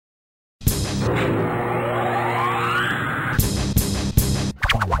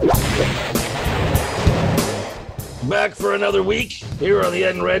Back for another week here on the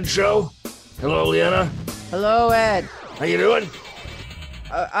Ed and Red Show. Hello, Leanna. Hello, Ed. How you doing?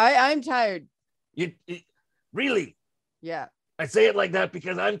 I'm tired. You really? Yeah. I say it like that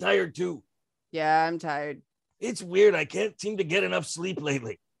because I'm tired too. Yeah, I'm tired. It's weird. I can't seem to get enough sleep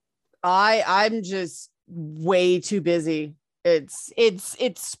lately. I'm just way too busy. It's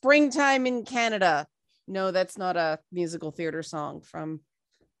springtime in Canada. No, that's not a musical theater song from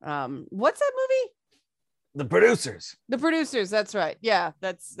what's that movie? The Producers. The Producers, that's right. Yeah,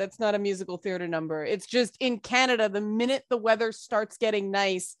 that's not a musical theater number. It's just in Canada, the minute the weather starts getting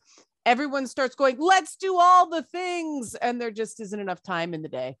nice, everyone starts going, let's do all the things. And there just isn't enough time in the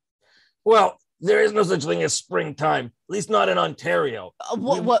day. Well, there is no such thing as springtime, at least not in Ontario.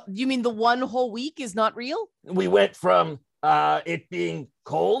 What you mean the one whole week is not real? We went from it being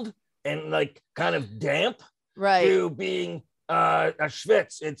cold and like kind of damp, right, to being a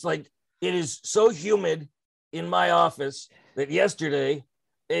schwitz. It's like it is so humid in my office that yesterday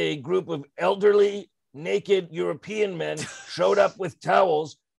a group of elderly, naked European men showed up with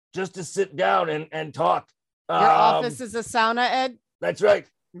towels just to sit down and talk. Your office is a sauna, Ed? That's right.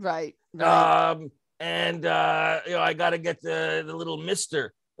 Right. And I got to get the little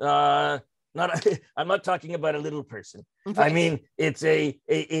mister. I'm not talking about a little person. I mean, it's a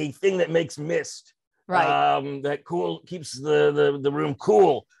thing that makes mist. Right. That keeps the room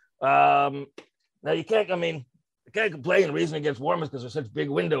cool. Now you can't complain. The reason it gets warm is because there's such big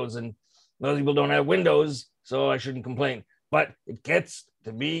windows, and most people don't have windows, so I shouldn't complain. But it gets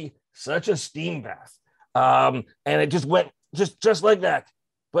to be such a steam bath. And it just went just like that.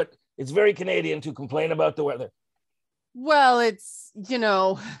 But it's very Canadian to complain about the weather. Well, it's,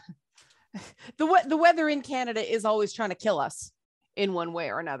 the weather in Canada is always trying to kill us in one way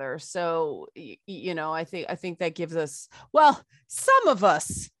or another. So, I think that gives us, well, some of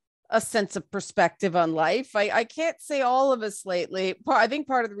us, a sense of perspective on life. I can't say all of us lately. I think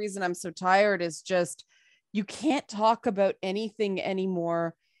part of the reason I'm so tired is just you can't talk about anything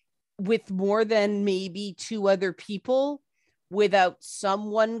anymore with more than maybe two other people without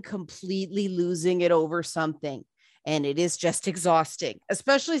someone completely losing it over something. And it is just exhausting,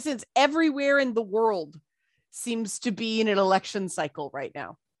 especially since everywhere in the world seems to be in an election cycle right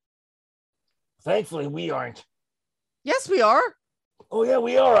now. Thankfully, we aren't. Yes, we are. Oh, yeah,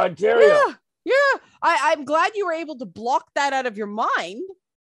 we are, Ontario. Yeah. I'm glad you were able to block that out of your mind.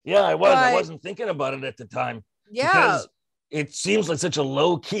 Yeah, I was. I wasn't thinking about it at the time. Yeah. Because it seems like such a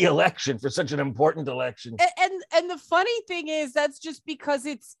low-key election for such an important election. And the funny thing is that's just because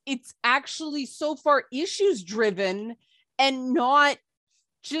it's actually so far issues driven and not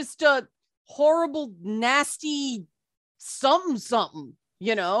just a horrible, nasty something.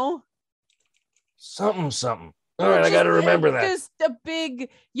 Something. All right, I got to remember that. Just a big,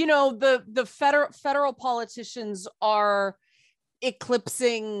 the federal politicians are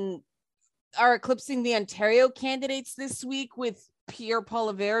eclipsing the Ontario candidates this week with Pierre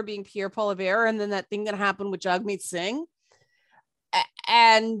Poilievre being Pierre Poilievre, and then that thing that happened with Jagmeet Singh.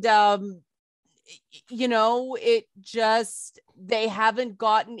 And, it just, they haven't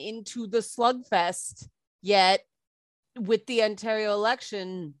gotten into the slugfest yet with the Ontario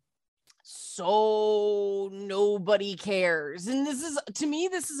election. So nobody cares. And to me,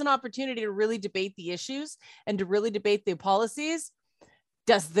 this is an opportunity to really debate the issues and to really debate the policies.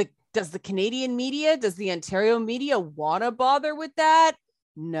 Does the Canadian media, does the Ontario media want to bother with that?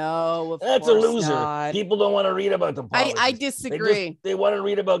 No, that's a loser. Not. People don't want to read about the policies. I disagree. They want to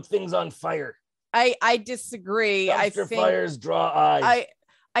read about things on fire. I disagree. Dumpster fires draw eyes.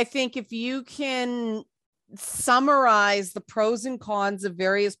 I think if you can summarize the pros and cons of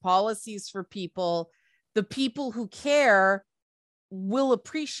various policies for people, the people who care will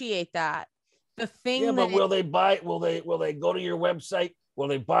appreciate that. The thing, yeah, but will they go to your website? Will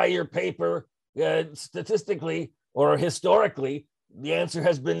they buy your paper? Statistically or historically, the answer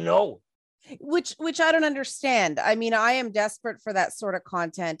has been no. Which I don't understand. I mean, I am desperate for that sort of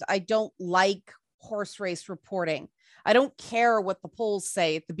content. I don't like horse race reporting. I don't care what the polls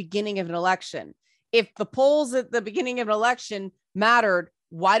say at the beginning of an election. If the polls at the beginning of an election mattered,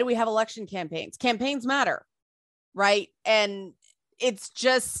 why do we have election campaigns? Campaigns matter, right? And it's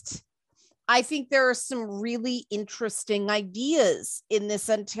just, I think there are some really interesting ideas in this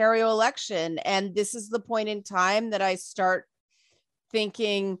Ontario election. And this is the point in time that I start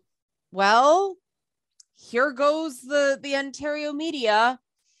thinking, well, here goes the Ontario media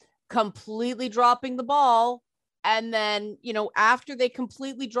completely dropping the ball. And then, after they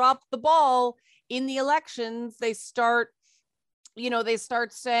completely drop the ball in the elections, they start they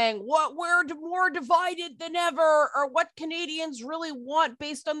start saying what we're more divided than ever, or what Canadians really want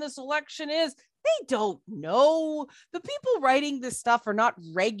based on this election is, they don't know. The people writing this stuff are not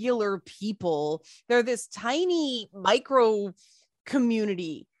regular people. They're this tiny micro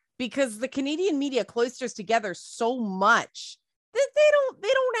community, because the Canadian media cloisters together so much that they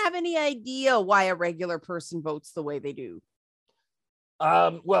don't have any idea why a regular person votes the way they do.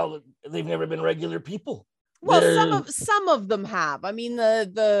 Well, they've never been regular people. Well, some of them have. I mean,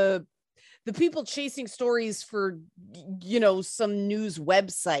 the people chasing stories for some news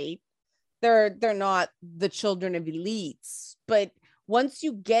website, they're not the children of elites. But once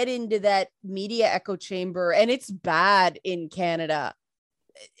you get into that media echo chamber, and it's bad in Canada,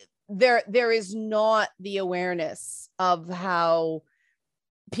 there is not the awareness of how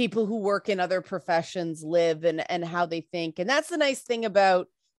people who work in other professions live and how they think. And that's the nice thing about,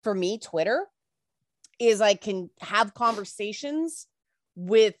 for me, Twitter, is I can have conversations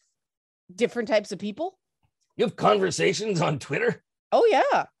with different types of people. You have conversations on Twitter? Oh,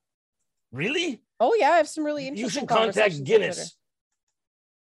 yeah. Really? Oh, yeah. I have some really interesting. You should contact Guinness.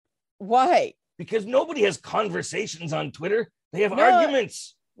 Why? Because nobody has conversations on Twitter. They have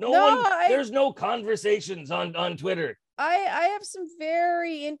arguments. There's no conversations on Twitter. I have some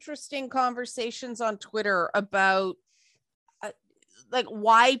very interesting conversations on Twitter about like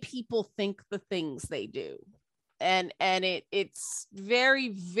why people think the things they do. And it's very,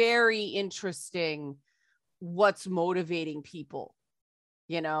 very interesting what's motivating people,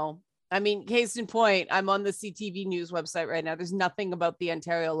 I mean, case in point, I'm on the CTV News website right now. There's nothing about the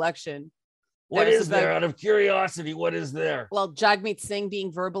Ontario election. What is there? Out of curiosity, what is there? Well, Jagmeet Singh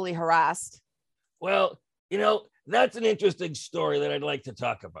being verbally harassed. Well, that's an interesting story that I'd like to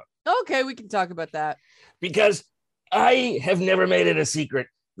talk about. Okay, we can talk about that. Because I have never made it a secret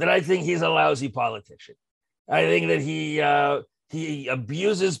that I think he's a lousy politician. I think that he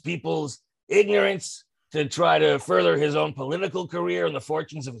abuses people's ignorance to try to further his own political career and the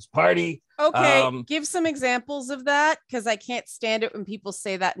fortunes of his party. Okay, give some examples of that, because I can't stand it when people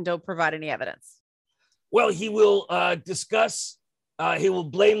say that and don't provide any evidence. Well, he will he will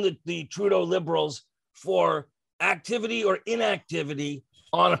blame the Trudeau Liberals for activity or inactivity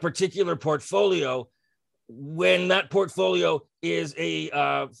on a particular portfolio when that portfolio is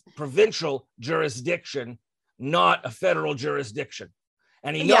a provincial jurisdiction, not a federal jurisdiction.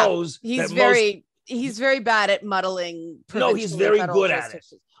 And he knows he's very bad at muddling. No, he's very good at it.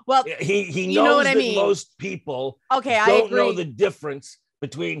 Well, he knows that most people don't know the difference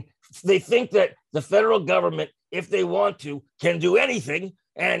between, they think that the federal government, if they want to, can do anything.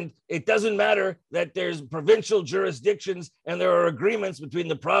 And it doesn't matter that there's provincial jurisdictions and there are agreements between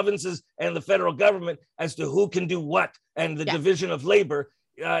the provinces and the federal government as to who can do what and the division of labor.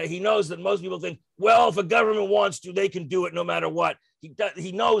 He knows that most people think, well, if a government wants to, they can do it no matter what.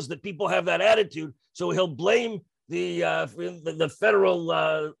 He knows that people have that attitude, so he'll blame the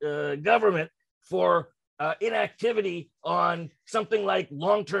federal government for inactivity on something like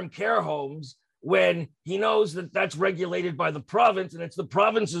long-term care homes, when he knows that that's regulated by the province and it's the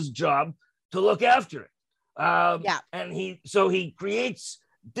province's job to look after it. And he creates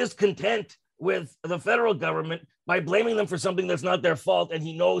discontent with the federal government by blaming them for something that's not their fault, and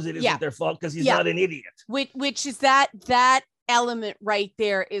he knows it isn't their fault because he's not an idiot. Which is that element right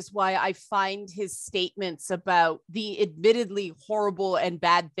there is why I find his statements about the admittedly horrible and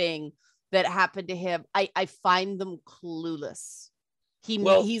bad thing that happened to him, I find them clueless.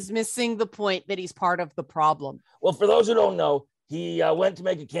 He's missing the point that he's part of the problem. Well, for those who don't know, he went to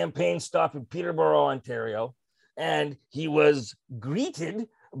make a campaign stop in Peterborough, Ontario, and he was greeted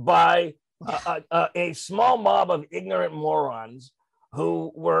by a small mob of ignorant morons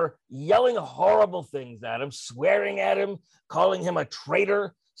who were yelling horrible things at him, swearing at him, calling him a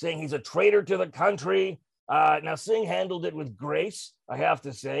traitor, saying he's a traitor to the country. Now, Singh handled it with grace, I have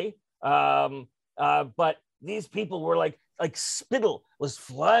to say. But these people were like spittle was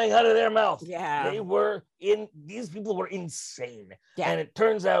flying out of their mouth. Yeah. These people were insane. Yeah. And it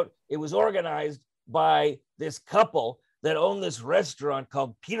turns out it was organized by this couple that owned this restaurant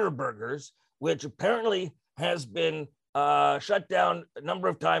called Peter Burgers, which apparently has been shut down a number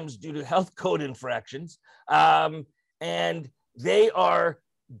of times due to health code infractions. And they are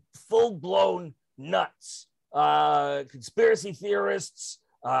full-blown nuts, conspiracy theorists,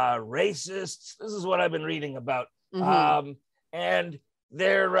 racists. This is what I've been reading about. Mm-hmm. And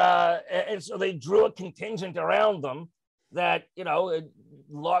so they drew a contingent around them that,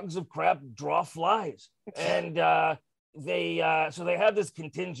 logs of crap draw flies. And so they have this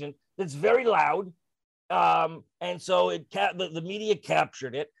contingent that's very loud. And so the media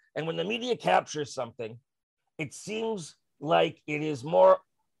captured it. And when the media captures something, it seems like it is more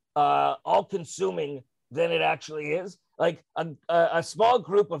all-consuming than it actually is. Like a small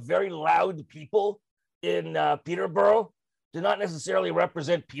group of very loud people in Peterborough do not necessarily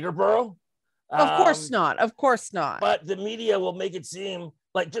represent Peterborough. Of course not. Of course not. But the media will make it seem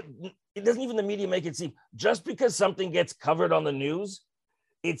like it doesn't even the media make it seem just because something gets covered on the news,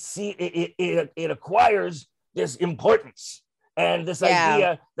 it acquires this importance and this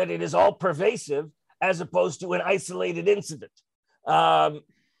idea that it is all pervasive as opposed to an isolated incident.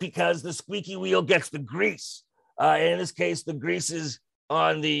 Because the squeaky wheel gets the grease. And in this case, the grease is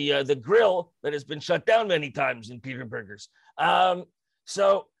on the grill that has been shut down many times in Peter Burgers.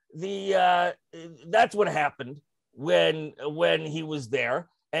 So that's what happened when he was there.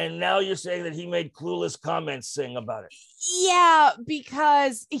 And now you're saying that he made clueless comments saying about it. Yeah,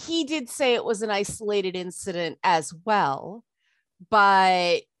 because he did say it was an isolated incident as well.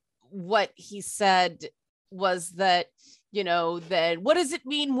 But what he said was that, that what does it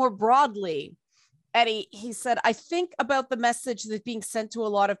mean more broadly? And he said, I think about the message that's being sent to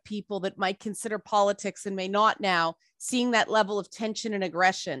a lot of people that might consider politics and may not now, seeing that level of tension and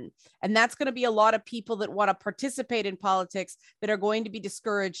aggression. And that's going to be a lot of people that want to participate in politics that are going to be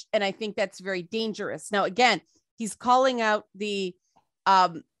discouraged. And I think that's very dangerous. Now, again, he's calling out the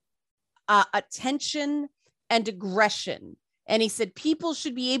attention and aggression. And he said people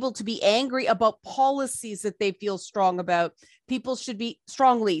should be able to be angry about policies that they feel strong about. People should be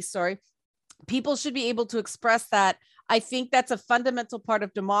able to express that. I think that's a fundamental part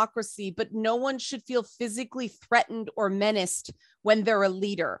of democracy, but no one should feel physically threatened or menaced when they're a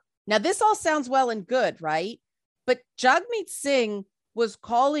leader. Now, this all sounds well and good, right? But Jagmeet Singh was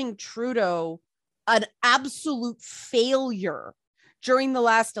calling Trudeau an absolute failure during the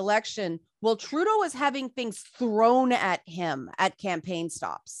last election. Well, Trudeau was having things thrown at him at campaign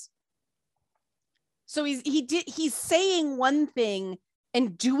stops. So he's saying one thing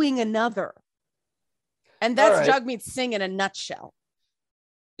and doing another. And that's right. Jagmeet Singh in a nutshell.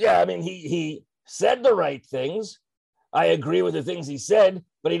 Yeah, I mean, he said the right things. I agree with the things he said,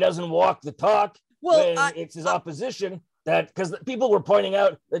 but he doesn't walk the talk when it's his opposition. Because people were pointing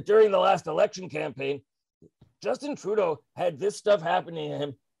out that during the last election campaign, Justin Trudeau had this stuff happening to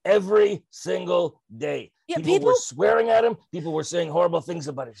him every single day. Yeah, people were swearing at him. People were saying horrible things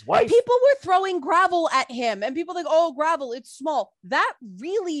about his wife. People were throwing gravel at him, and people think, oh, gravel, it's small. That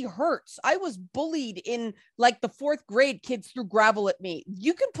really hurts. I was bullied in like the 4th grade. Kids threw gravel at me.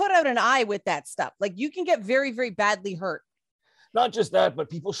 You can put out an eye with that stuff. Like you can get very, very badly hurt. Not just that, but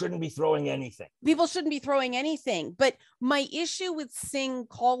people shouldn't be throwing anything. People shouldn't be throwing anything. But my issue with Singh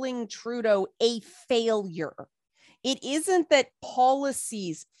calling Trudeau a failure, it isn't that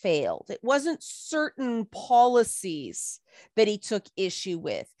policies failed. It wasn't certain policies that he took issue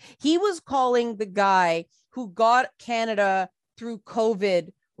with. He was calling the guy who got Canada through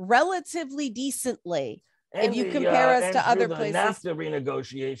COVID relatively decently. And if you compare us to other places. NAFTA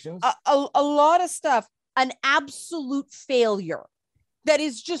renegotiations. A lot of stuff. An absolute failure. That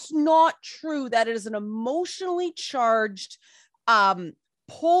is just not true. That is an emotionally charged,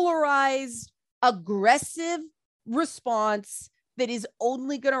 polarized, aggressive response that is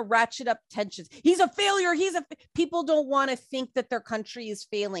only going to ratchet up tensions. He's a failure. People don't want to think that their country is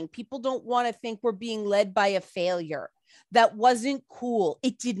failing. People don't want to think we're being led by a failure. That wasn't cool.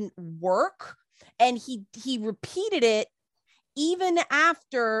 It didn't work. And he repeated it even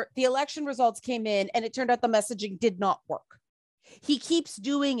after the election results came in and it turned out the messaging did not work. He keeps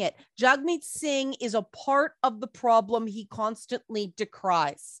doing it. Jagmeet Singh is a part of the problem he constantly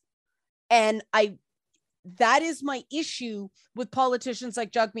decries. And that is my issue with politicians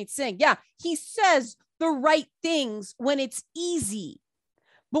like Jagmeet Singh. Yeah, he says the right things when it's easy.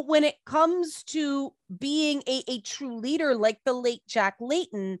 But when it comes to being a true leader like the late Jack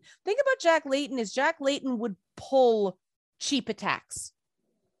Layton, think about Jack Layton is Jack Layton would pull cheap attacks.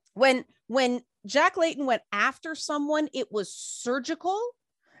 When Jack Layton went after someone, it was surgical.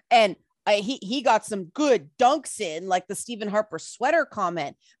 And he got some good dunks in, like the Stephen Harper sweater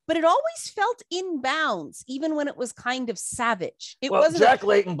comment, but it always felt in bounds, even when it was kind of savage. Jack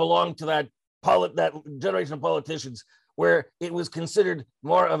Layton belonged to that generation of politicians where it was considered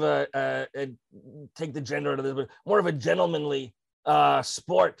more of a take the gender out of this, but more of a gentlemanly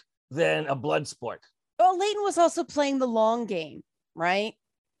sport than a blood sport. Well, Layton was also playing the long game, right?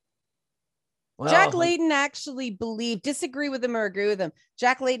 Well, Jack Layton actually disagree with him or agree with him.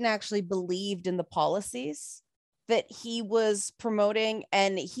 Jack Layton actually believed in the policies that he was promoting,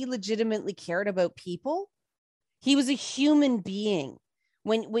 and he legitimately cared about people. He was a human being.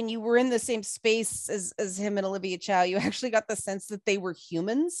 When you were in the same space as him and Olivia Chow, you actually got the sense that they were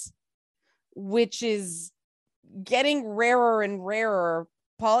humans, which is getting rarer and rarer.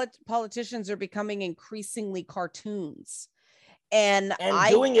 Politicians are becoming increasingly cartoons, and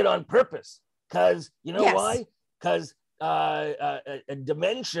doing it on purpose. Because you know Yes. why? Because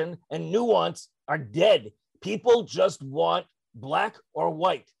dimension and nuance are dead. People just want black or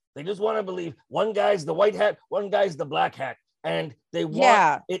white. They just want to believe one guy's the white hat, one guy's the black hat. And they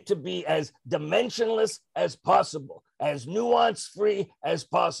want it to be as dimensionless as possible, as nuance free as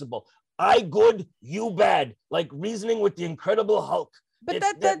possible. I good, you bad, like reasoning with the Incredible Hulk. But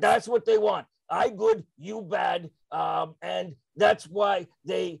that's what they want. I good, you bad. And that's why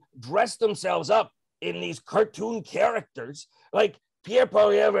they dress themselves up in these cartoon characters. Like Pierre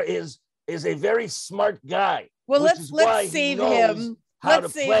Poilievre is a very smart guy. Well, let's save him.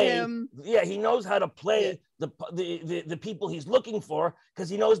 Let's save him. Yeah, he knows how to play the people he's looking for, because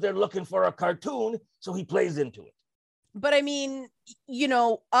he knows they're looking for a cartoon, so he plays into it. But I mean, you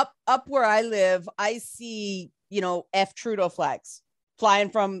know, up where I live, I see, you know, F Trudeau flags flying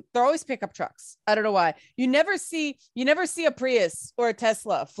from, they're always pickup trucks. I don't know why. You never see a Prius or a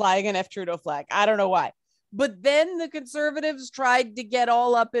Tesla flying an F Trudeau flag. I don't know why. But then the Conservatives tried to get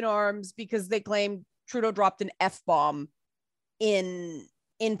all up in arms because they claimed Trudeau dropped an F-bomb in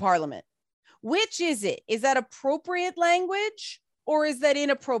Parliament. Which is it? Is that appropriate language or is that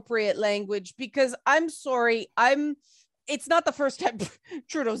inappropriate language? Because I'm sorry, it's not the first time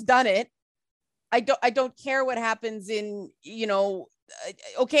Trudeau's done it. I don't care what happens in, you know,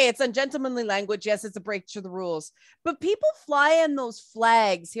 okay, it's ungentlemanly language. Yes, it's a break to the rules, but people flying those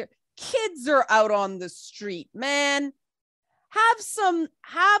flags here. Kids are out on the street, man. Have some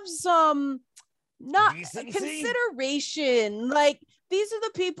not decency? Consideration. Like, these are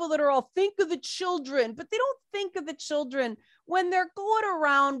the people that are all think of the children, but they don't think of the children when they're going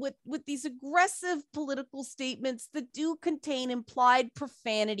around with these aggressive political statements that do contain implied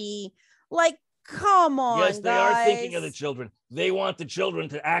profanity. Like, come on, yes, they guys. are thinking of the children. They want the children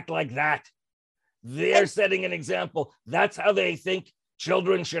to act like that. They're setting an example. That's how they think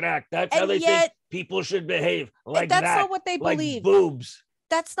children should act. That's how they think people should behave. Like that's that. Not what they believe. Like boobs.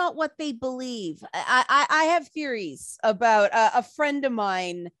 That's not what they believe. I have theories about a friend of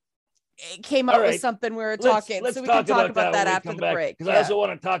mine came up with something we were talking. Let's so we can talk about that after the break. Because I also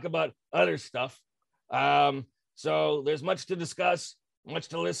want to talk about other stuff. So there's much to discuss, much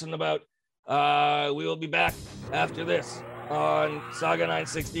to listen about. We will be back after this on Saga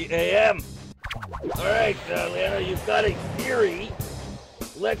 960 AM. All right, Leanna, you've got a theory.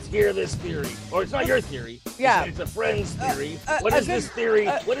 Let's hear this theory. Or it's not your theory. Yeah. It's a friend's theory. What is this theory?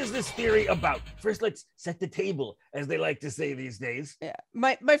 What is this theory about? First, let's set the table, as they like to say these days. Yeah.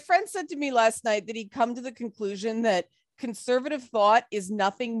 My friend said to me last night that he'd come to the conclusion that conservative thought is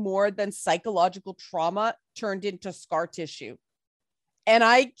nothing more than psychological trauma turned into scar tissue. And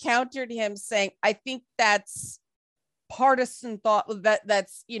I countered him saying, I think that's partisan thought,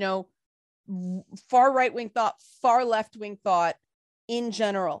 that's, you know, far right-wing thought, far left-wing thought in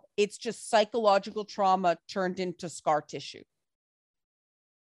general. It's just psychological trauma turned into scar tissue.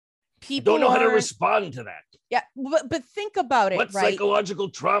 People don't know how to respond to that. Yeah, but think about it. What right? psychological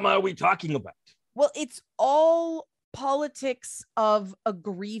trauma are we talking about? Well, it's all politics of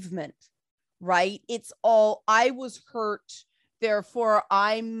aggrievement, right? It's all, I was hurt, therefore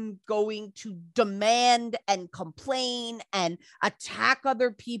I'm going to demand and complain and attack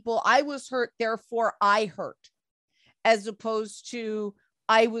other people. I was hurt, therefore I hurt. As opposed to,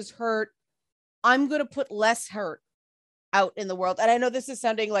 I was hurt, I'm going to put less hurt out in the world. And I know this is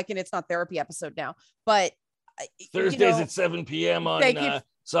sounding like an It's Not Therapy episode now, but Thursdays at 7 p.m. on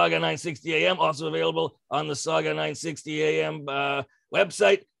Saga 960 AM, also available on the Saga 960 AM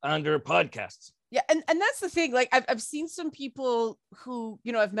website under podcasts. Yeah, and that's the thing. Like, I've seen some people who,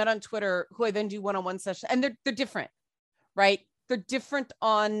 you know, I've met on Twitter who I then do one-on-one sessions, and they're different, right? They're different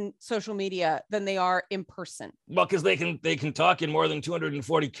on social media than they are in person. Well, because they can talk in more than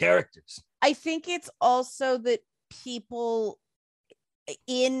 240 characters. I think it's also that people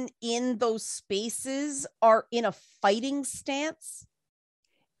in those spaces are in a fighting stance.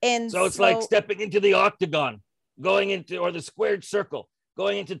 And so it's like stepping into the octagon, or the squared circle,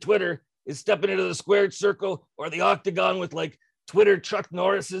 going into Twitter is stepping into the squared circle or the octagon with like Twitter Chuck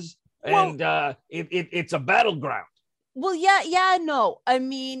Norris's, and it's a battleground. Well, no. I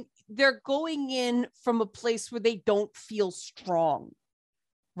mean, they're going in from a place where they don't feel strong,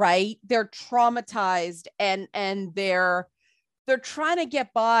 right? They're traumatized and they're trying to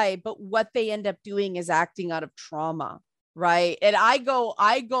get by, but what they end up doing is acting out of trauma, right? And I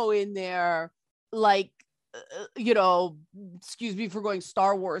go in there like, you know, excuse me for going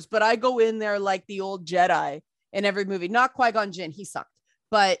Star Wars, but I go in there like the old Jedi in every movie. Not Qui-Gon Jinn, he sucked,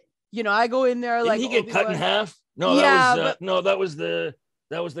 but you know, I go in there like he get cut in half. No, Yeah, that was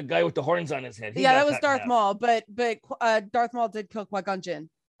the guy with the horns on his head. He yeah, got that was cut in Darth half. Maul, but Darth Maul did kill Qui-Gon Jinn,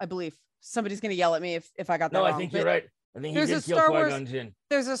 I believe. Somebody's gonna yell at me if I got that No, I wrong. think But you're right. I think he there's a did kill Star Wars Qui-Gon Jinn.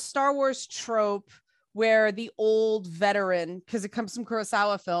 there's a Star Wars trope where the old veteran, because it comes from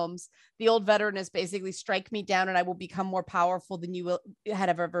Kurosawa films, the old veteran is basically strike me down and I will become more powerful than you had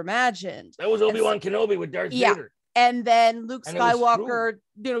ever imagined. That was Obi-Wan Kenobi with Darth Yeah. Vader. And then Luke And it was Skywalker,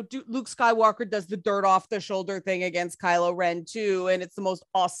 Luke Skywalker does the dirt off the shoulder thing against Kylo Ren too, and it's the most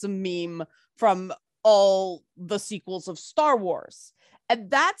awesome meme from all the sequels of Star Wars. And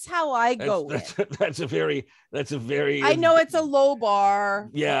that's how I go. That's a very. I know it's a low bar.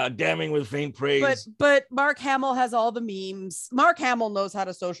 Yeah, damning with faint praise. But Mark Hamill has all the memes. Mark Hamill knows how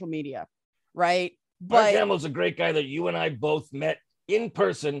to social media, right? Mark Hamill's a great guy that you and I both met in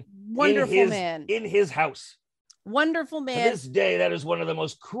person. Wonderful man in his house. Wonderful man. To this day, that is one of the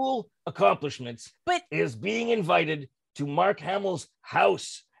most cool accomplishments. But is being invited to Mark Hamill's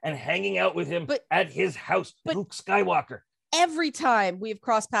house and hanging out with him at his house. Luke Skywalker. Every time we've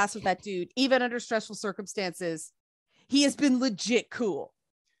crossed paths with that dude, even under stressful circumstances, he has been legit cool,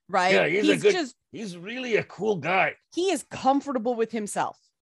 right? Yeah, he's really a cool guy. He is comfortable with himself,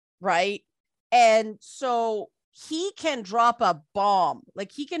 right? And so he can drop a bomb,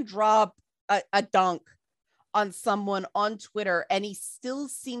 like he can drop a dunk on someone on Twitter, and he still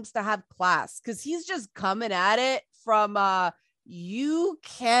seems to have class because he's just coming at it from you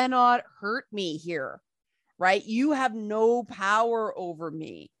cannot hurt me here. Right? You have no power over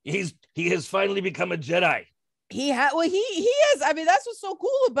me. He has finally become a Jedi. He is. I mean, that's what's so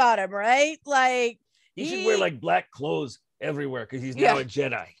cool about him, right? Like he should wear like black clothes everywhere because he's now a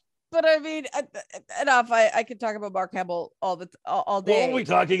Jedi. But I mean, enough. I could talk about Mark Hamill all day. What were we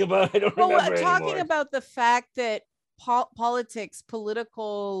talking about? I don't remember talking anymore. About the fact that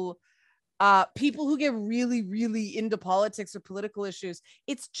political people who get really, really into politics or political issues,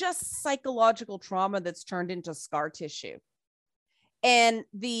 it's just psychological trauma that's turned into scar tissue. And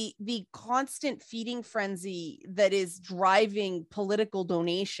the constant feeding frenzy that is driving political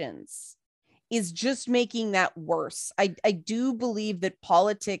donations is just making that worse. I do believe that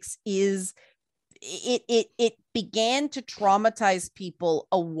politics it began to traumatize people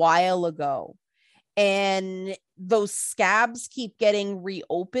a while ago. And those scabs keep getting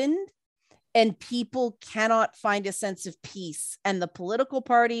reopened. And people cannot find a sense of peace. And the political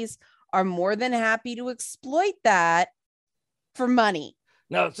parties are more than happy to exploit that for money.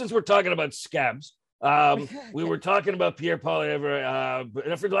 Now, since we're talking about scabs, we were talking about Pierre Poilievre. But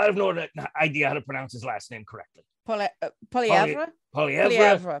I have no idea how to pronounce his last name correctly. Poilievre?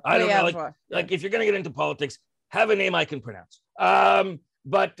 Poilievre? I don't know. Like if you're going to get into politics, have a name I can pronounce. Ed?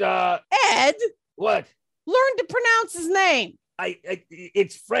 What? Learn to pronounce his name.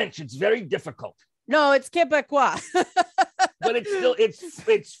 It's French. It's very difficult. No, it's Quebecois. But it's still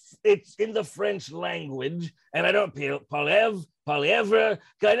it's in the French language, and I don't Poilievre.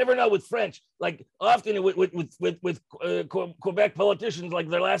 I never know with French. Like often with Quebec politicians, like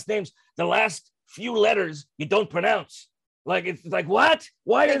their last names, the last few letters you don't pronounce. Like it's like what?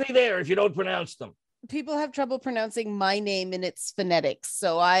 Why are they there if you don't pronounce them? People have trouble pronouncing my name in its phonetics,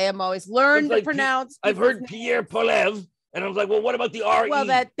 so I am always learn to pronounce. I've heard Pierre Poilievre. And I was like, well, what about the R-E well,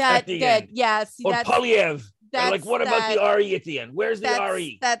 at the end? Yeah, see, or Poilievre. Like, what about the R-E at the end? Where's the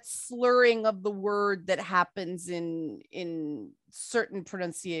R-E? That slurring of the word that happens in certain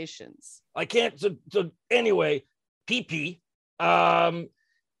pronunciations. I can't. So anyway, PP,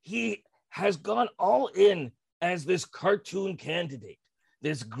 he has gone all in as this cartoon candidate,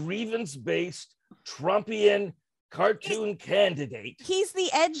 this grievance-based Trumpian cartoon candidate. He's the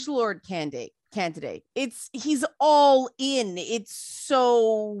edgelord candidate. He's all in. It's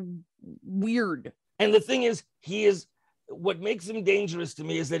so weird. And the thing is, what makes him dangerous to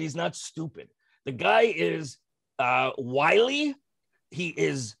me is that he's not stupid. The guy is wily. He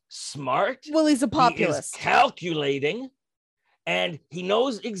is smart. Well, he's a populist. He is calculating, and he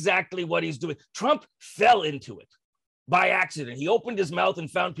knows exactly what he's doing. Trump fell into it by accident. He opened his mouth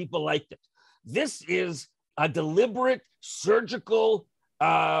and found people liked it. This is a deliberate surgical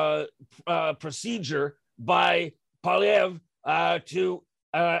procedure by Poilievre to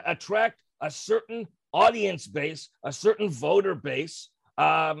attract a certain audience base, a certain voter base,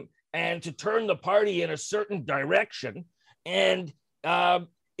 and to turn the party in a certain direction. And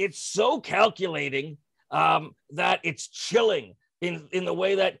it's so calculating that it's chilling in the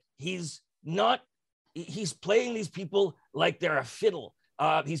way that he's playing these people like they're a fiddle.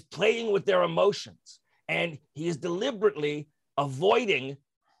 He's playing with their emotions, and he is deliberately avoiding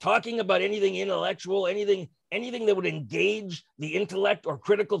talking about anything intellectual, anything that would engage the intellect or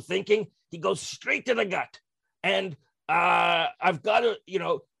critical thinking. He goes straight to the gut. And I've got to,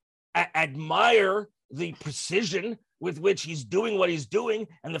 admire the precision with which he's doing what he's doing,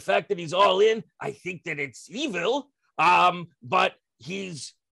 and the fact that he's all in. I think that it's evil, but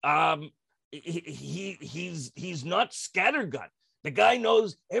he's he's not scattergun. The guy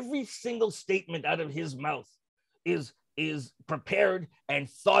knows every single statement out of his mouth is prepared and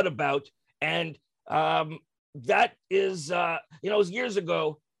thought about, and that is it was years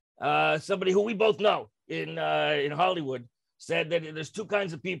ago. Somebody who we both know in Hollywood said that there's two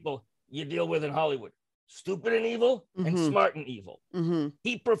kinds of people you deal with in Hollywood: stupid and evil, and smart and evil.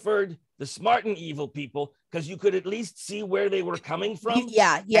 He preferred the smart and evil people because you could at least see where they were coming from.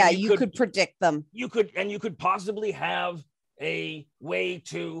 You could predict them. You could possibly have a way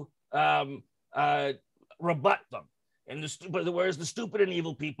to rebut them. And whereas the stupid and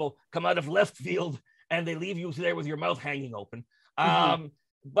evil people come out of left field and they leave you there with your mouth hanging open.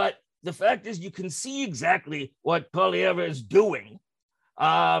 But the fact is, you can see exactly what Poilievre is doing,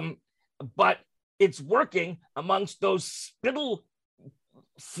 but it's working amongst those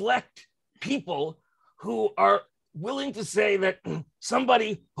spittle-flecked people who are willing to say that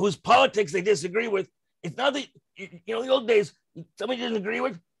somebody whose politics they disagree with, it's not that, the old days, somebody you didn't agree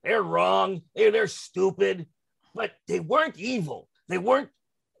with, they're wrong, they're stupid, but they weren't evil. They weren't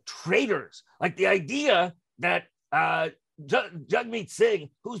traitors. Like the idea that Jagmeet Singh,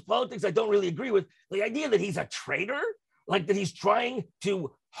 whose politics I don't really agree with, the idea that he's a traitor, like that he's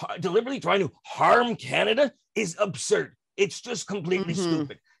deliberately trying to harm Canada, is absurd. It's just completely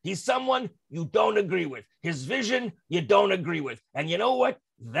stupid. He's someone you don't agree with. His vision, you don't agree with. And you know what?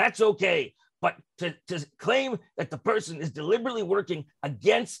 That's okay. But to claim that the person is deliberately working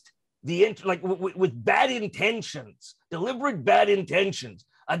against with bad intentions, deliberate bad intentions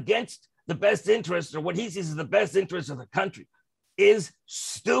against the best interests, or what he sees as the best interests of the country, is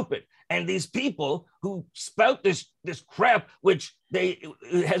stupid. And these people who spout this crap, which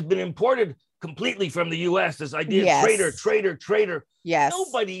has been imported completely from the U.S., this idea of traitor. Yes.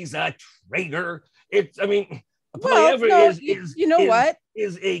 Nobody's a traitor. Poilievre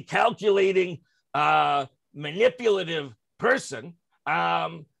is a calculating, manipulative person.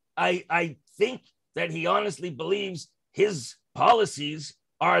 I think that he honestly believes his policies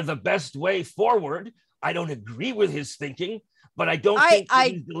are the best way forward. I don't agree with his thinking, but I don't think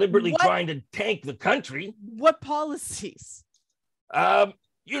he's deliberately trying to tank the country. What policies?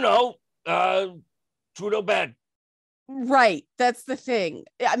 Trudeau bad. Right. That's the thing.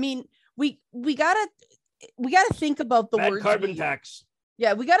 I mean, we gotta think about the bad words. Carbon tax.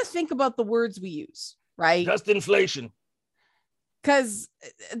 Yeah, we gotta think about the words we use, right? Just inflation. Because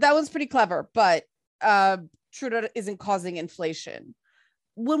that one's pretty clever, but Trudeau isn't causing inflation.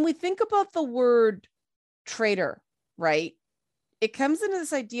 When we think about the word traitor, right, it comes into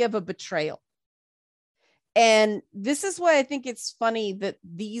this idea of a betrayal. And this is why I think it's funny that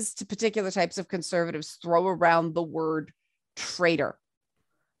these particular types of conservatives throw around the word traitor,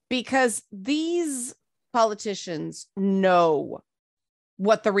 because these politicians know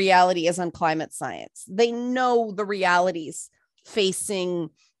what the reality is on climate science. They know the realities facing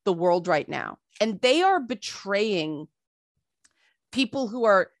the world right now, and they are betraying people who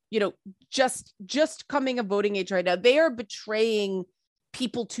are, just coming of voting age right now. They are betraying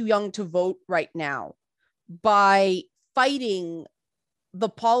people too young to vote right now by fighting the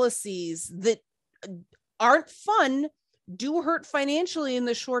policies that aren't fun, do hurt financially in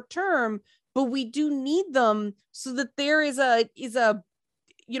the short term, but we do need them so that there is a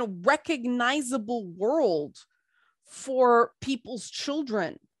recognizable world for people's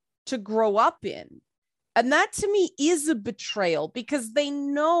children to grow up in. And that to me is a betrayal, because they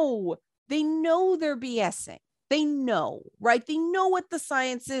know they're BSing. They know, right? They know what the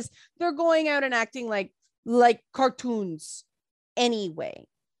science is. They're going out and acting like cartoons anyway.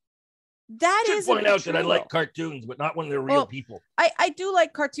 That is point out that I like cartoons, but not when they're real people. I do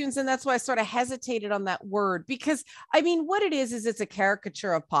like cartoons, and that's why I sort of hesitated on that word, because I mean, what it is it's a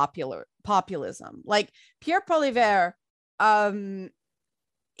caricature of populism. Like Pierre Poilievre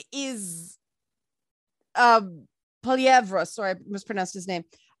is Poilievre, sorry, I mispronounced his name.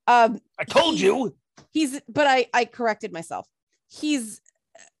 I told you. I corrected myself. He's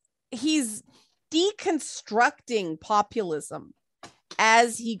deconstructing populism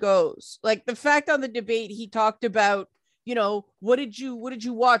as he goes. Like the fact on the debate, he talked about, what did you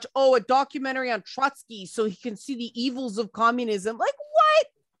watch? Oh, a documentary on Trotsky so he can see the evils of communism. Like what?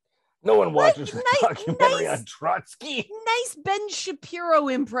 No one watches a documentary on Trotsky. Nice Ben Shapiro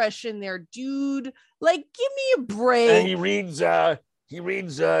impression there, dude. Like, give me a break. And he reads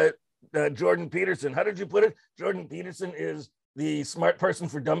Jordan Peterson. How did you put it? Jordan Peterson is the smart person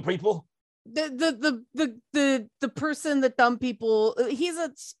for dumb people. the person that dumb people, he's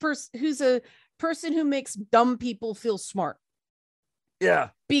a person who's a person who makes dumb people feel smart. Yeah,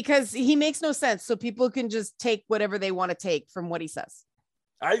 because he makes no sense, so people can just take whatever they want to take from what he says.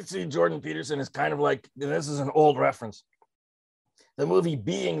 I see Jordan Peterson as kind of like, and this is an old reference, the movie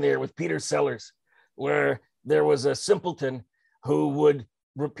Being There with Peter Sellers, where there was a simpleton who would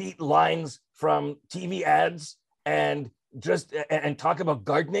repeat lines from TV ads and talk about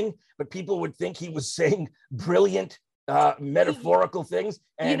gardening, but people would think he was saying brilliant metaphorical things,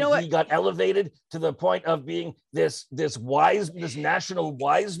 and he got elevated to the point of being this national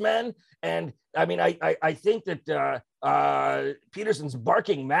wise man. And I mean, I think that Peterson's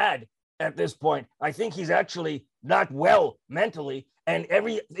barking mad at this point. I think he's actually not well mentally, and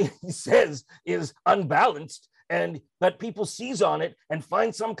everything he says is unbalanced. But people seize on it and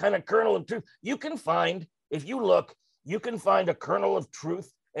find some kind of kernel of truth. You can find, if you look, you can find a kernel of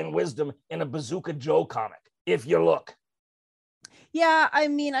truth and wisdom in a Bazooka Joe comic if you look. Yeah, I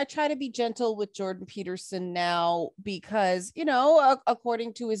mean, I try to be gentle with Jordan Peterson now because,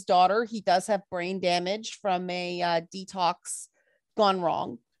 according to his daughter, he does have brain damage from a detox gone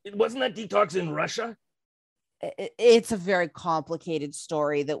wrong. It wasn't that detox in Russia? It's a very complicated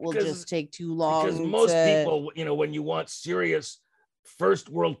story that will just take too long. Because most people, when you want serious first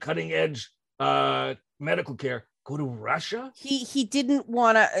world cutting edge medical care, go to Russia. He didn't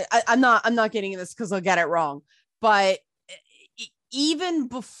want to. I'm not getting this because I'll get it wrong. But even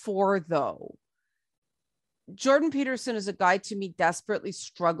before, though, Jordan Peterson is a guy to me desperately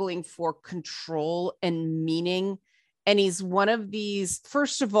struggling for control and meaning. And he's one of these,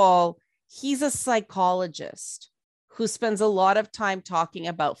 first of all, he's a psychologist who spends a lot of time talking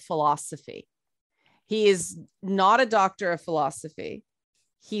about philosophy. He is not a doctor of philosophy.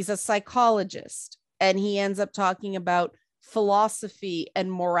 He's a psychologist, and he ends up talking about philosophy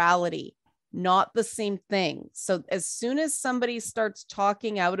and morality, not the same thing. So as soon as somebody starts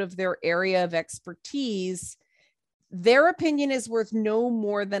talking out of their area of expertise, their opinion is worth no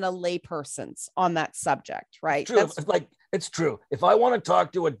more than a layperson's on that subject, right? True. It's true. If I want to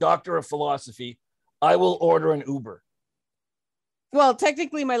talk to a doctor of philosophy, I will order an Uber. Well,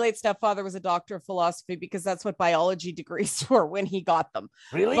 technically, my late stepfather was a doctor of philosophy because that's what biology degrees were when he got them.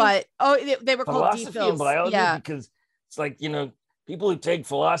 Really? But they were called philosophy and biology. Yeah. Because it's like, people who take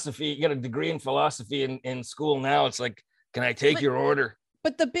philosophy, get a degree in philosophy in school now. It's like, can I take your order?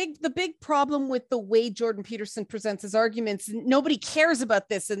 But the big problem with the way Jordan Peterson presents his arguments, nobody cares about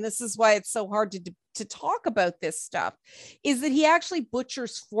this, and this is why it's so hard to talk about this stuff, is that he actually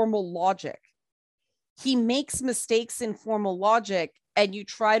butchers formal logic. He makes mistakes in formal logic, and you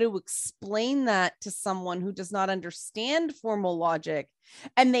try to explain that to someone who does not understand formal logic,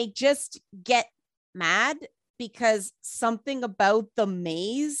 and they just get mad because something about the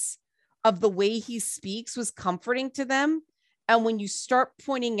maze of the way he speaks was comforting to them. And when you start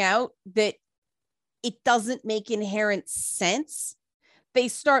pointing out that it doesn't make inherent sense, they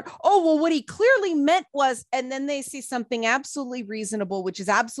start, what he clearly meant was, and then they see something absolutely reasonable, which is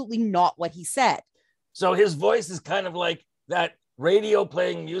absolutely not what he said. So his voice is kind of like that radio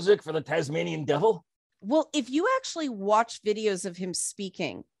playing music for the Tasmanian devil. Well, if you actually watch videos of him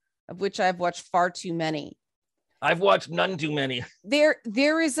speaking, of which I've watched far too many. I've watched none too many. There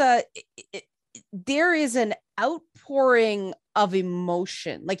is an outpouring of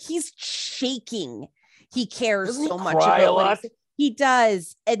emotion. Like, he's shaking. He cares Doesn't so he much cry about a what lot? he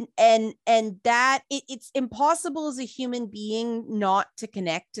does. And that it's impossible as a human being not to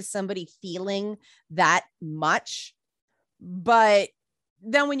connect to somebody feeling that much. But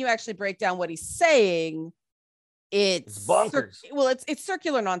then when you actually break down what he's saying, it's bonkers. It's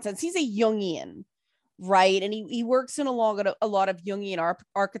circular nonsense. He's a Jungian, right? And he works in a lot of Jungian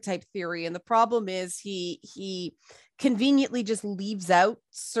archetype theory. And the problem is he conveniently just leaves out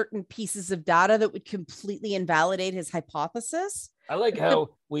certain pieces of data that would completely invalidate his hypothesis. I like how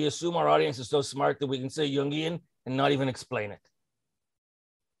we assume our audience is so smart that we can say Jungian and not even explain it.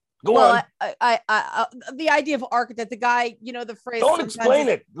 Go on. I the idea of archetype, the guy, the phrase. Don't explain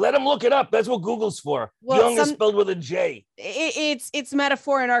it. Let him look it up. That's what Google's for. Jung is spelled with a J. It's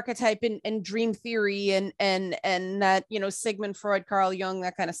metaphor and archetype and dream theory and that, Sigmund Freud, Carl Jung,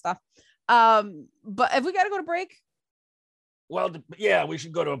 that kind of stuff. But have we got to go to break? Well, yeah, we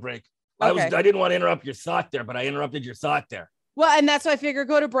should go to a break. Okay. I didn't want to interrupt your thought there, but I interrupted your thought there. Well, and that's why I figure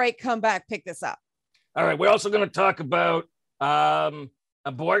go to break, come back, pick this up. All right. We're also going to talk about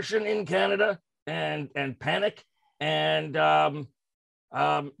abortion in Canada and panic and yeah,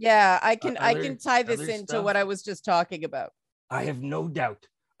 I can tie this into stuff. What I was just talking about. I have no doubt.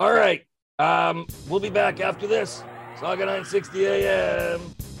 All right. We'll be back after this. Saga 960 AM.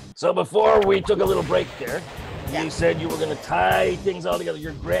 So before we took a little break there, Yeah. you said you were going to tie things all together,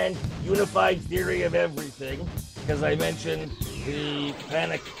 your grand unified theory of everything, because I mentioned the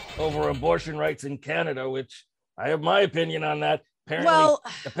panic over abortion rights in Canada, which I have my opinion on that.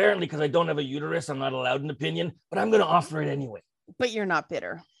 Apparently, because I don't have a uterus, I'm not allowed an opinion, but I'm going to offer it anyway. But you're not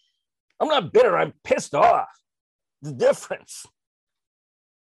bitter. I'm not bitter. I'm pissed off. The difference.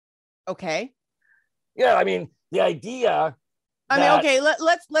 Okay. Yeah, I mean, the idea. Okay.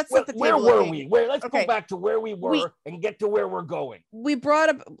 Let's set the table. Where were we? Let's go back to where we were and get to where we're going. We brought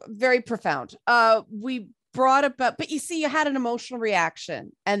up very profound. We brought up, but you see, you had an emotional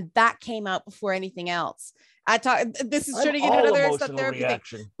reaction, and that came out before anything else. This is turning into another extra therapy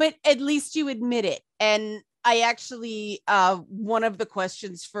thing, but at least you admit it. And I actually, one of the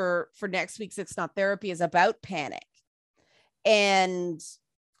questions for next week's It's Not Therapy is about panic. And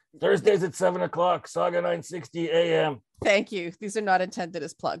Thursdays at 7:00, Saga 960 AM. Thank you. These are not intended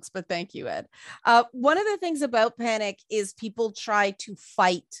as plugs, but thank you, Ed. One of the things about panic is people try to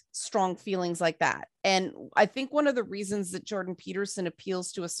fight strong feelings like that. And I think one of the reasons that Jordan Peterson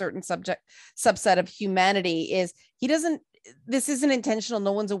appeals to a certain subset of humanity is this isn't intentional.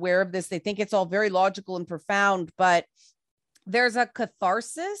 No one's aware of this. They think it's all very logical and profound, but there's a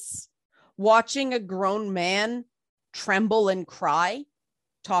catharsis watching a grown man tremble and cry,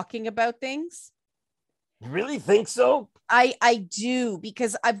 talking about things. You really think so? I do,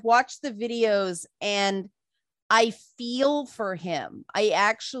 because I've watched the videos and I feel for him. I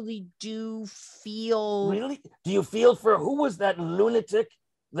actually do feel. Really? Do you feel for who was that lunatic,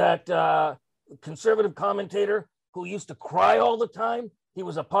 that conservative commentator who used to cry all the time? He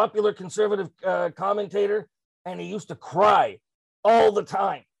was a popular conservative commentator, and he used to cry all the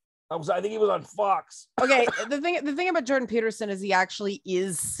time. I think he was on Fox. Okay, the thing about Jordan Peterson is he actually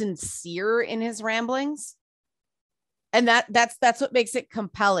is sincere in his ramblings. And that's what makes it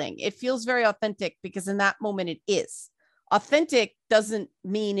compelling. It feels very authentic because in that moment it is. Authentic doesn't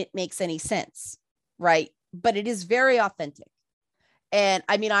mean it makes any sense, right? But it is very authentic. And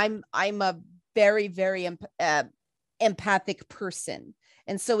I mean, I'm a very, very empathic person.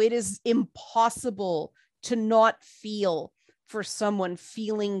 And so it is impossible to not feel for someone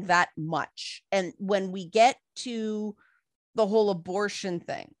feeling that much. And when we get to the whole abortion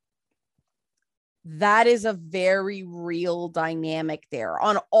thing, that is a very real dynamic there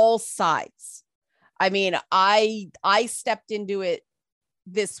on all sides. I mean, I stepped into it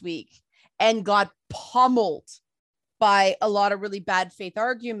this week and got pummeled by a lot of really bad faith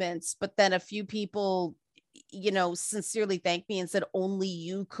arguments, but then a few people, sincerely thanked me and said, only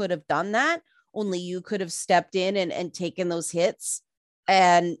you could have done that. Only you could have stepped in and taken those hits.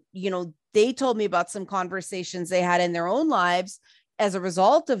 And, they told me about some conversations they had in their own lives as a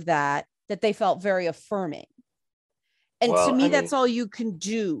result of that they felt very affirming. And to me, that's all you can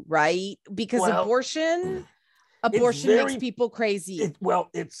do, right? Because abortion makes people crazy.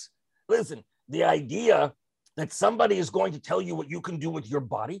 Listen, the idea that somebody is going to tell you what you can do with your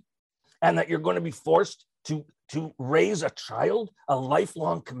body and that you're going to be forced to raise a child, a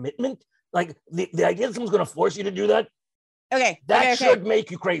lifelong commitment, like the idea that someone's going to force you to do that. Okay. That should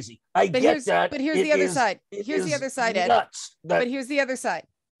make you crazy. I get that. But here's the other side. Here's the other side, Ed. But here's the other side.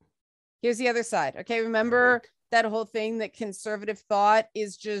 Here's the other side. Okay. Remember that whole thing that conservative thought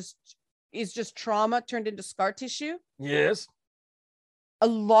is just trauma turned into scar tissue? Yes. A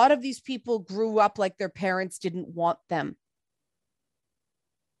lot of these people grew up like their parents didn't want them.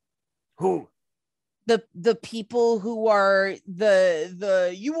 Who? The people who are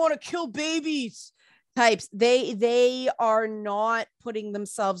the you want to kill babies types. They are not putting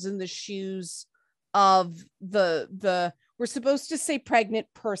themselves in the shoes of the we're supposed to say pregnant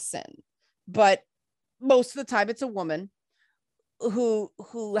person, but most of the time it's a woman who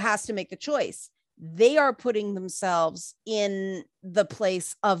has to make the choice. They are putting themselves in the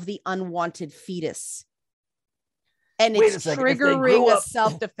place of the unwanted fetus. And it's triggering a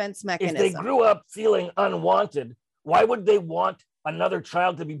self-defense mechanism. If they grew up feeling unwanted, why would they want another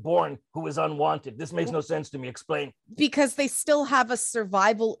child to be born who is unwanted? This makes no sense to me. Explain. Because they still have a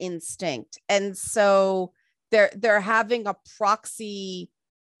survival instinct. And so they're having a proxy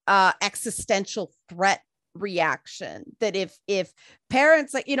existential threat reaction that if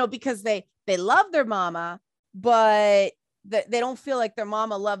parents, because they love their mama, but they don't feel like their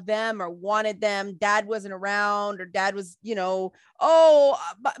mama loved them or wanted them. Dad wasn't around, or dad was,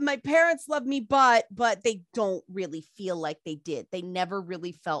 my parents love me, but they don't really feel like they did. They never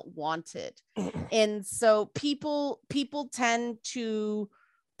really felt wanted. And so people tend to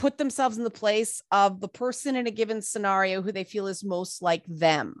put themselves in the place of the person in a given scenario who they feel is most like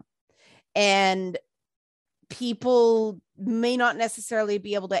them. And people may not necessarily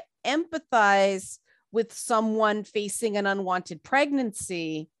be able to empathize with someone facing an unwanted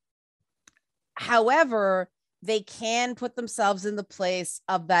pregnancy. However, they can put themselves in the place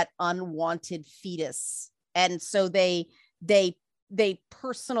of that unwanted fetus. And so they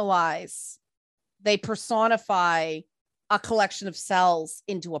personify a collection of cells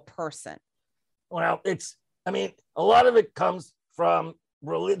into a person. Well, a lot of it comes from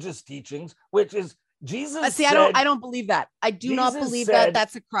religious teachings, which is Jesus See, said, I don't believe that. I do not believe that.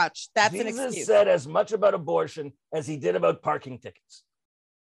 That's a crutch. That's an excuse. Jesus said as much about abortion as he did about parking tickets.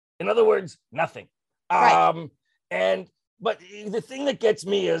 In other words, nothing. Right. But the thing that gets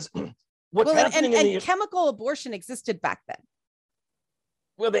me is what's happening and chemical abortion existed back then.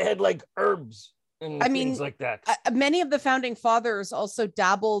 Well, they had like herbs and things like that. Many of the founding fathers also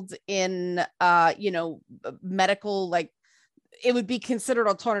dabbled in, medical, like it would be considered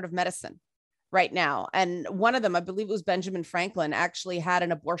alternative medicine right now. And one of them, I believe it was Benjamin Franklin, actually had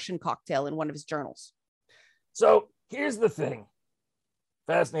an abortion cocktail in one of his journals. So here's the thing,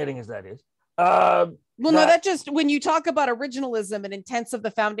 fascinating as that is. When you talk about originalism and intents of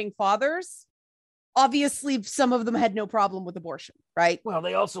the founding fathers, obviously some of them had no problem with abortion, right? Well,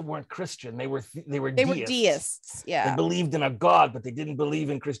 they also weren't Christian. They were deists. Yeah. They believed in a God, but they didn't believe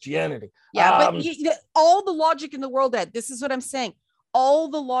in Christianity. Yeah, but all the logic in the world, Ed, this is what I'm saying. All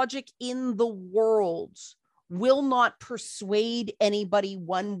the logic in the world will not persuade anybody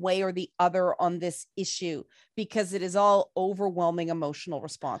one way or the other on this issue, because it is all overwhelming emotional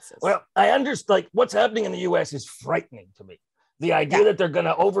responses. Well, I understand, like, what's happening in the US is frightening to me. The idea that they're going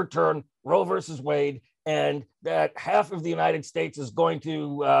to overturn Roe versus Wade and that half of the United States is going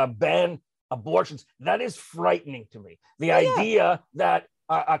to ban abortions, that is frightening to me. The idea that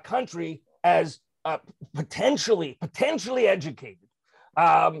a country as potentially educated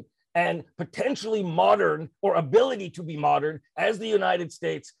and potentially modern, or ability to be modern, as the United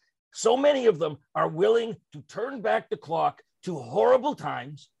States, so many of them are willing to turn back the clock to horrible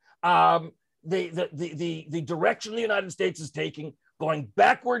times. The direction the United States is taking, going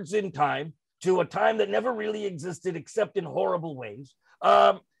backwards in time to a time that never really existed except in horrible ways.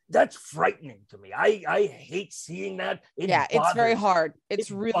 That's frightening to me. I hate seeing that. It's very hard.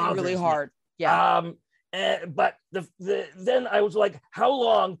 It's really hard. Yeah. But then I was like, how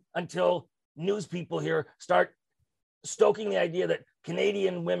long until news people here start stoking the idea that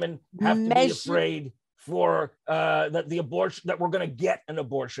Canadian women have to be afraid for that the abortion, that we're going to get an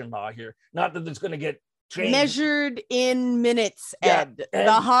abortion law here, not that it's going to get changed. Measured in minutes, Ed.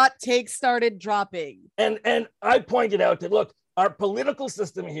 The hot takes started dropping. And I pointed out that, look, our political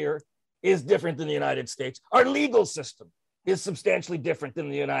system here is different than the United States. Our legal system is substantially different than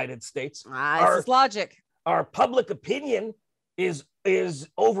the United States. This is logic. Our public opinion is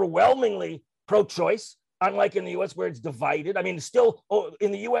overwhelmingly pro-choice, unlike in the US where it's divided. I mean, still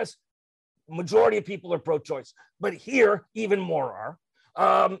in the US, majority of people are pro-choice, but here even more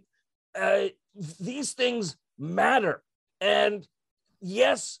are. These things matter. And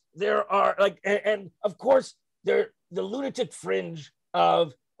yes, there are and of course, the lunatic fringe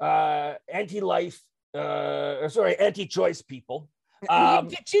of anti-choice people.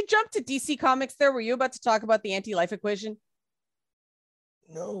 Did you jump to DC Comics there? Were you about to talk about the anti-life equation?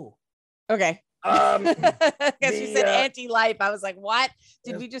 No. Okay. Because you said anti-life. I was like, what?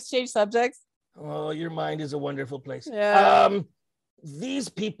 Did we just change subjects? Oh, your mind is a wonderful place. Yeah. These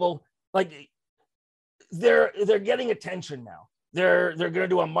people, they're getting attention now. They're going to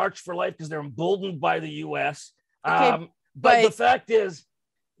do a March for Life because they're emboldened by the US. Okay, but the fact is,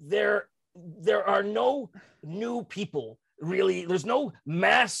 there are no new people. Really, there's no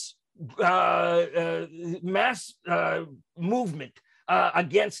mass movement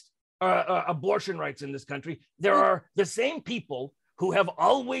against abortion rights in this country. There are the same people who have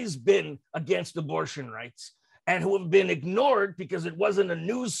always been against abortion rights and who have been ignored because it wasn't a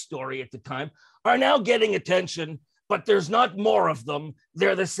news story at the time, are now getting attention, but there's not more of them.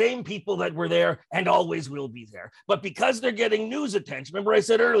 They're the same people that were there and always will be there. But because they're getting news attention, remember I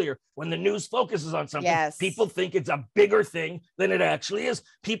said earlier, when the news focuses on something, people think it's a bigger thing than it actually is.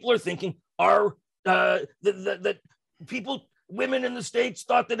 People are thinking, that women in the States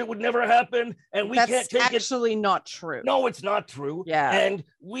thought that it would never happen, and we can't take it. That's actually not true. No, it's not true. Yeah. And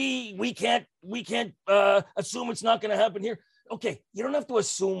we can't assume it's not going to happen here. Okay, you don't have to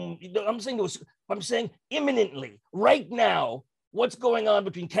assume. I'm saying imminently, right now, what's going on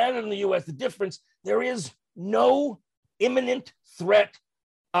between Canada and the US, the difference, there is no imminent threat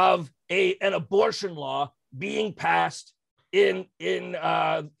of an abortion law being passed in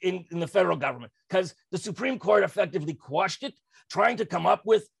the federal government, because the Supreme Court effectively quashed it, trying to come up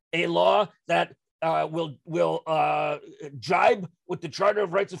with a law that will jibe with the Charter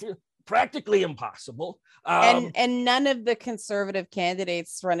of Rights of Freedom. Practically impossible. And none of the conservative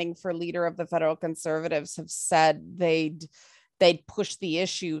candidates running for leader of the federal Conservatives have said they'd push the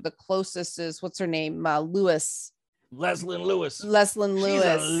issue. The closest is, what's her name? Leslyn Lewis. Leslyn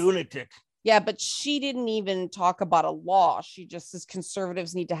Lewis. She's a lunatic. Yeah, but she didn't even talk about a law. She just says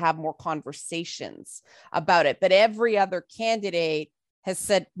conservatives need to have more conversations about it. But every other candidate has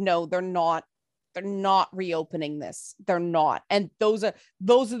said, no, they're not reopening this. They're not. And those are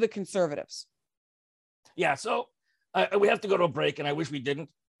the conservatives. Yeah. So we have to go to a break, and I wish we didn't.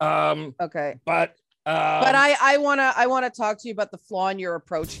 Okay. But I want to talk to you about the flaw in your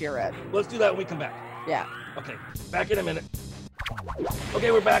approach here, Ed. Let's do that when we come back. Yeah. Okay. Back in a minute.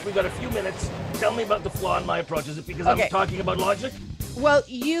 Okay, we're back. We've got a few minutes. Tell me about the flaw in my approach. Is it because I'm talking about logic? Well,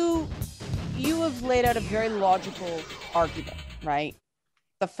 you have laid out a very logical argument, right?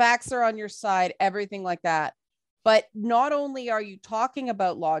 The facts are on your side, everything like that. But not only are you talking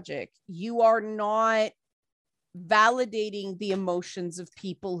about logic, you are not validating the emotions of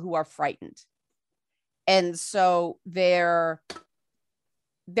people who are frightened. And so they're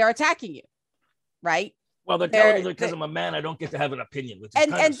attacking you, right? Well, they're telling me that because I'm a man, I don't get to have an opinion. Which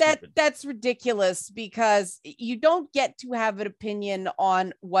is and that's ridiculous, because you don't get to have an opinion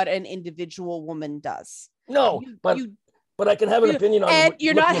on what an individual woman does. No, but I can have an opinion on. And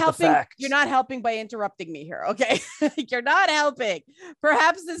you're not helping. You're not helping by interrupting me here. Okay, you're not helping.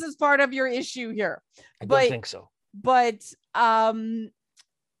 Perhaps this is part of your issue here. I don't think so. But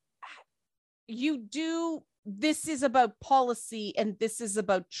you do. This is about policy, and this is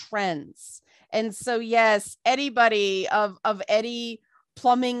about trends. And so, yes, anybody of any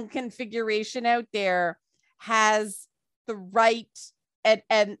plumbing configuration out there has the right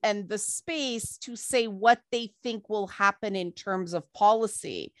and the space to say what they think will happen in terms of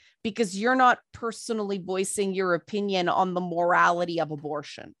policy, because you're not personally voicing your opinion on the morality of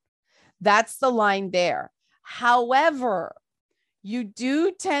abortion. That's the line there. However, you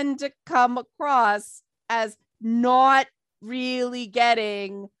do tend to come across as not really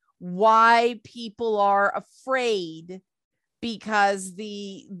getting why people are afraid, because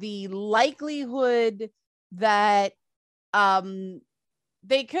the likelihood that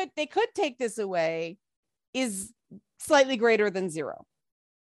they could take this away is slightly greater than zero,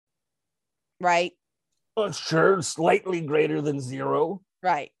 right? Well, sure, slightly greater than zero,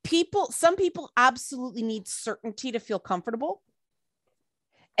 right? Some people absolutely need certainty to feel comfortable,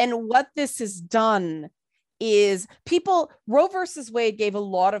 and what this has done is Roe versus Wade gave a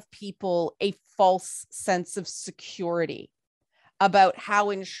lot of people a false sense of security about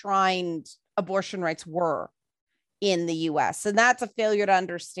how enshrined abortion rights were in the US. And that's a failure to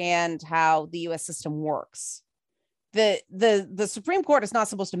understand how the US system works. The Supreme Court is not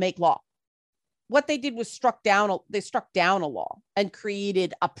supposed to make law. What they did was struck down a law and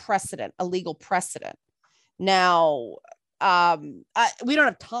created a precedent, a legal precedent. Now, we don't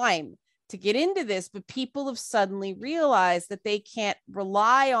have time to get into this, but people have suddenly realized that they can't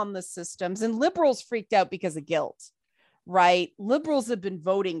rely on the systems, and liberals freaked out because of guilt, right? Liberals have been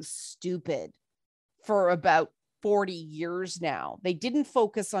voting stupid for about 40 years now. They didn't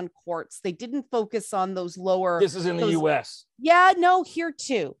focus on courts. They didn't focus on those lower. This is in the US. Yeah, no, here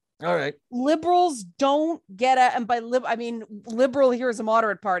too. All right. Liberals don't get it. And by I mean, liberal here is a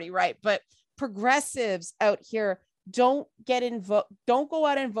moderate party, right? But progressives out here don't go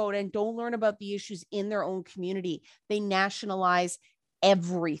out and vote, and don't learn about the issues in their own community. They nationalize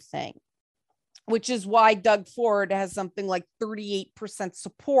everything, which is why Doug Ford has something like 38%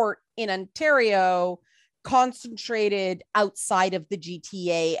 support in Ontario, concentrated outside of the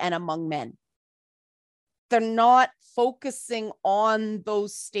GTA and among men. They're not focusing on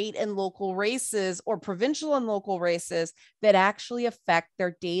those state and local races or provincial and local races that actually affect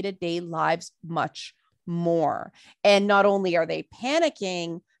their day-to-day lives much more. And not only are they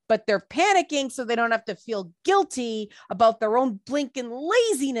panicking, but they're panicking so they don't have to feel guilty about their own blinking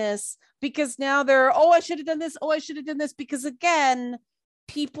laziness, because now they're, I should have done this. I should have done this. Because again,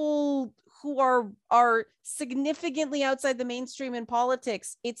 people who are significantly outside the mainstream in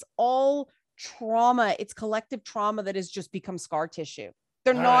politics, it's all trauma. It's collective trauma that has just become scar tissue.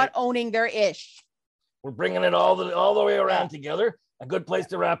 They're not owning their ish. We're bringing it all the way around together. A good place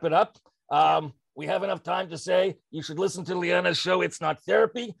to wrap it up. We have enough time to say you should listen to Liana's show, It's Not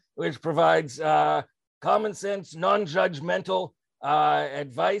Therapy, which provides common sense, non-judgmental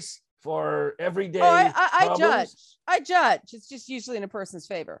advice for everyday problems. I judge. It's just usually in a person's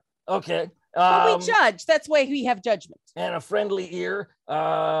favor. Okay. But we judge. That's why we have judgment. And a friendly ear.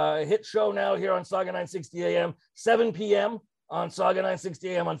 Hit show now here on Saga 960 AM, 7 p.m. on Saga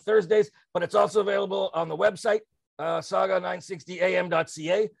 960 AM on Thursdays, but it's also available on the website,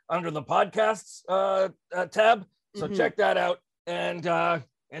 saga960am.ca, under the podcasts tab. So check that out. And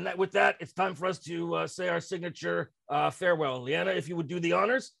with that, it's time for us to say our signature farewell. Leanna, if you would do the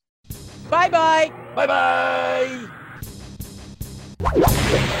honors. Bye-bye. Bye-bye.